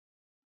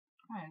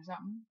Hej alle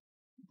sammen.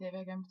 I dag vil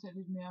jeg gerne fortælle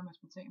lidt mere om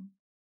aspartam.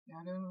 Jeg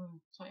har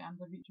lavet 3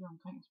 andre videoer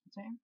omkring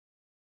aspartam.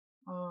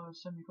 Og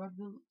som I godt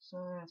ved, så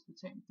er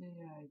aspartam det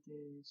er et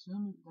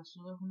sødemiddel, der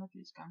søder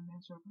 180 gange mere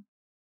end sukker.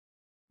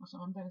 Og så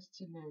omdannes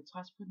til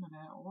træsprit, når det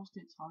er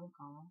oversteget 30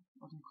 grader,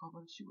 og den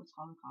kopper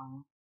 37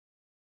 grader.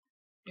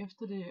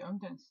 Efter det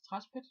omdannes til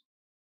træsprit,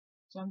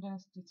 så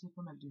omdannes det til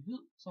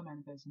formaldehyd, som er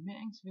en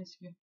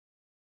balsameringsvæske,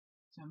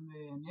 som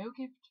er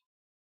nervegift.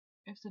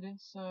 Efter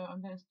det, så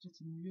omdannes det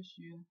til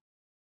myresyre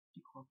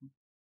i kroppen.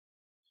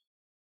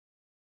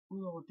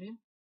 Udover det,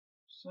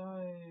 så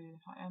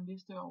har jeg en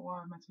liste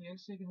over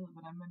materialsikkerhed,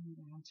 hvordan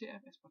man håndterer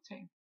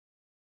aspartam.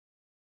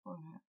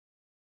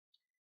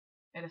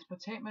 At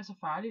aspartam er så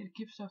farligt et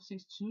giftstof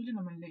ses tydeligt,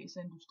 når man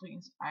læser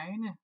industriens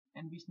egne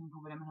anvisninger på,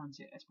 hvordan man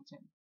håndterer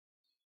aspartam.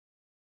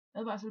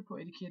 Advarsel på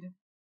etikette.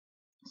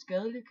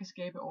 Skadelig kan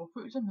skabe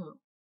overfølsomhed.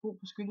 Brug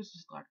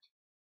beskyttelsesdragt.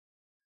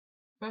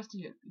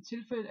 Førstehjælp. I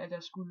tilfælde af der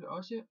skulle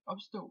også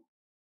opstå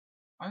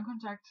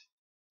øjenkontakt,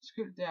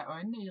 skyld der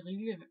øjnene i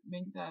rigelige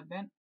mængder af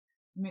vand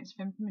mindst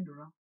 15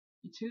 minutter.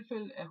 I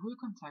tilfælde af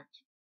hudkontakt,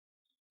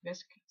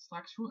 vask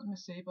straks huden med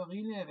sæbe og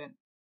rigeligt af vand.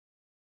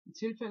 I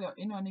tilfælde af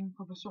indånding,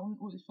 få personen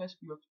ud i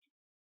frisk luft.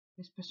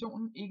 Hvis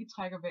personen ikke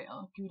trækker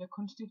vejret, giv dig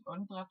kunstigt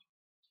åndedræt.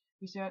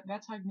 Hvis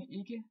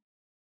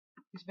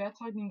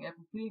vejrtrækningen er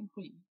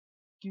problemfri,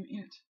 giv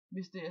ilt.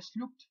 Hvis det er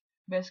slugt,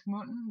 vask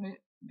munden med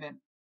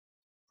vand.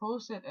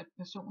 Forudsæt at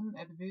personen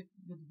er ved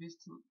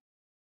bevidsthed.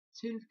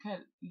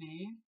 Tilkald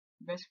læge.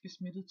 Vask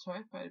besmittet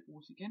tøj, før det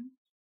bruges igen.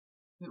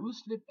 Ved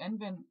udslip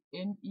anvend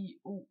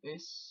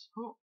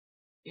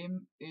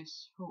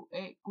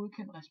NIOSH/MSHA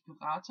godkendt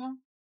respirator,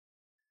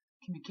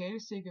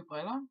 kemikaliesikre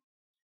briller,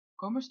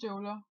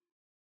 gummistøvler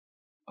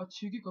og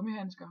tykke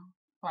gummihandsker.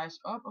 Fejs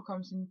op og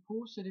kom i sin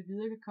pose, så det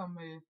videre kan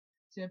komme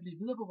til at blive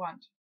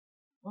viderebrændt.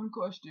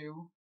 Undgå at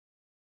støve.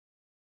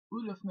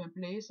 Udluft med en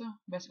blæser.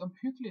 Vask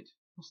omhyggeligt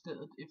på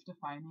stedet efter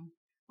fejning.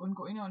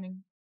 Undgå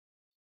indånding.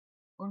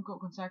 Undgå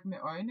kontakt med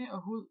øjne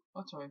og hud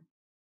og tøj.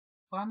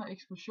 Brand- og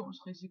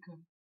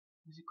eksplosionsrisiko.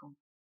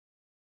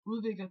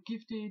 Udvikler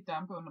giftige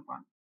dampe under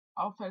brand.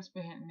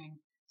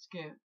 Affaldsbehandling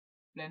skal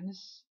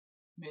blandes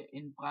med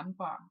en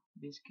brændbar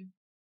væske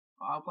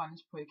og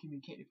afbrændes på et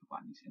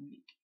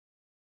kemikalieforbrændingsanlæg.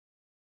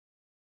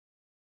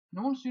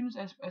 Nogle synes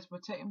at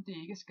aspartam det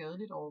ikke er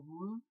skadeligt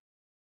overhovedet.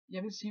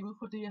 Jeg vil sige ud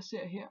fra det jeg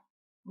ser her,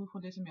 ud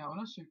fra det som jeg har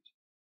undersøgt,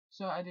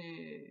 så er det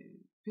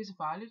pisse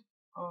farligt,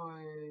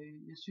 og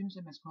jeg synes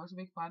at man skal holde sig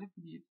væk fra det,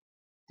 fordi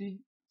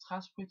det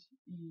træsprit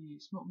i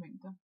små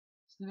mængder,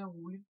 stille og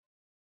roligt,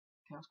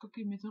 kan også godt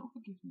give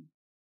metanolforgiftning.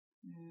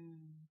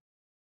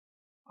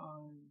 Og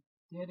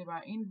det her det er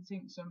bare en af de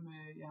ting, som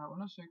jeg har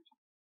undersøgt.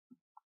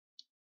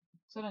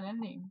 Så er der en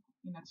anden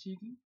en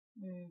artikel,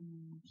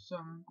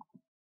 som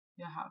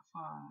jeg har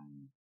fra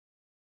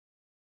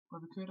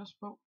Robert Curters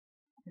bog,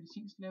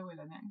 Medicinsk Lave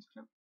eller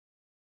Ernæringsklub.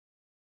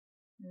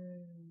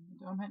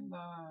 Det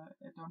omhandler,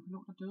 at der var en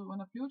pilot, der døde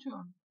under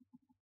flyveturen.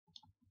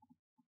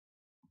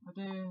 Og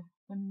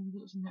den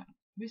lyder sådan her.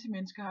 Visse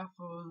mennesker har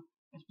fået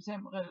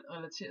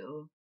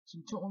aspartam-relaterede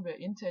symptomer ved at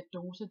indtage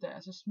doser, der er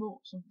så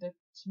små,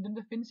 som dem,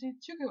 der findes i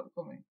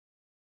tyggegummi.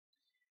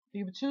 Det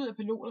kan betyde, at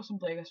piloter, som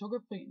drikker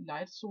sukkerfri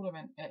light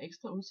sodavand, er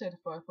ekstra udsatte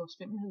for at få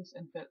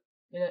svimmelhedsanfald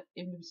eller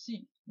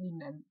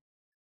epilepsi-lignende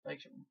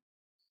reaktioner.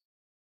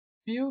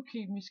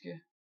 Biokemiske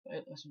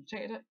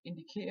resultater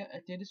indikerer,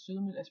 at dette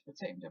sødemiddel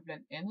aspartam, der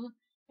blandt andet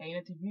er en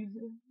af de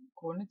vilde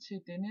grunde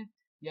til denne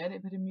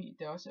hjerteepidemi,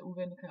 der også er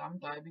uventet kan ramme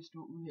dig, hvis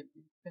du er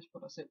uheldig. Pas på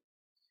dig selv.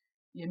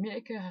 I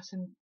Amerika har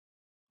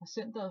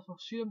Centeret for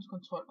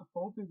Sygdomskontrol og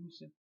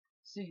Forebyggelse,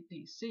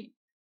 CDC,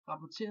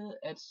 rapporteret,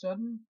 at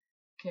sudden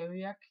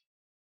cardiac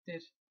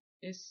death,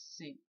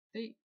 SCD,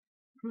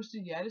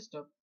 pludselig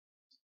hjertestop,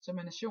 som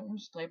er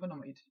nationens dræber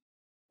nummer 1,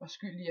 var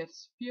skyld i, at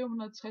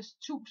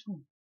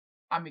 460.000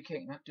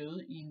 amerikanere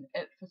døde i en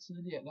alt for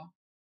tidlig alder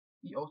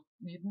i år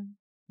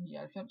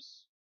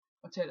 1999,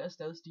 og tallet er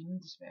stadig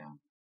stigende desværre.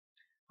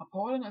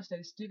 Rapporterne og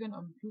statistikkerne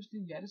om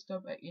pludselig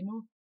hjertestop er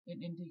endnu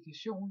en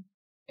indikation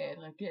af, at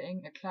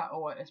regeringen er klar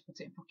over, at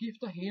aspartam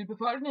forgifter hele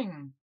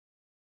befolkningen.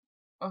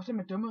 Ofte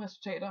med dumme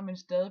resultater, men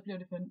stadig bliver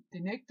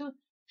det nægtet,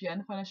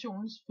 fjernet fra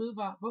nationens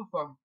fødevare.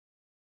 Hvorfor?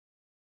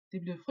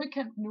 Det bliver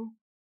frikendt nu,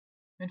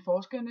 men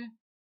forskerne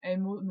er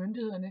imod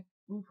myndighederne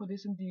ud fra det,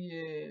 som de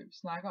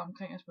snakker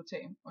omkring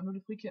aspartam, og nu er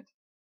det frikendt.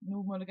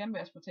 Nu må det gerne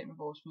være aspartam i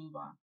vores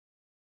fødevare.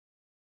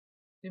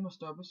 Det må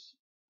stoppes.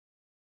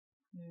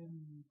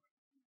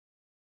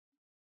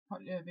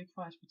 Hold jer væk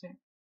fra aspartam.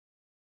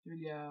 Det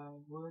vil jeg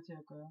råde til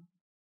at gøre.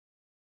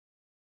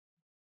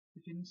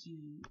 Det findes i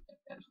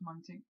alt for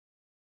mange ting.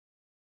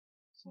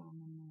 Så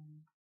man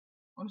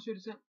undersøg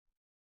det selv.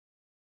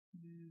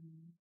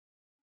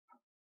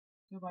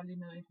 Det var bare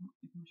lige noget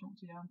information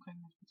til jer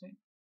omkring aspartam.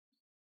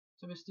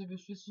 Så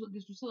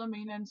hvis du sidder med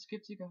en eller anden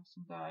skeptiker,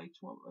 som der ikke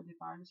tror, at det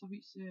er farligt, så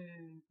vis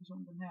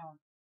personen den her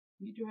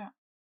video her.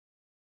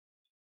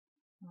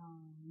 Og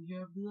vi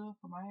hører videre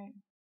fra mig af.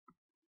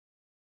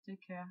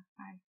 Take care.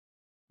 Hej.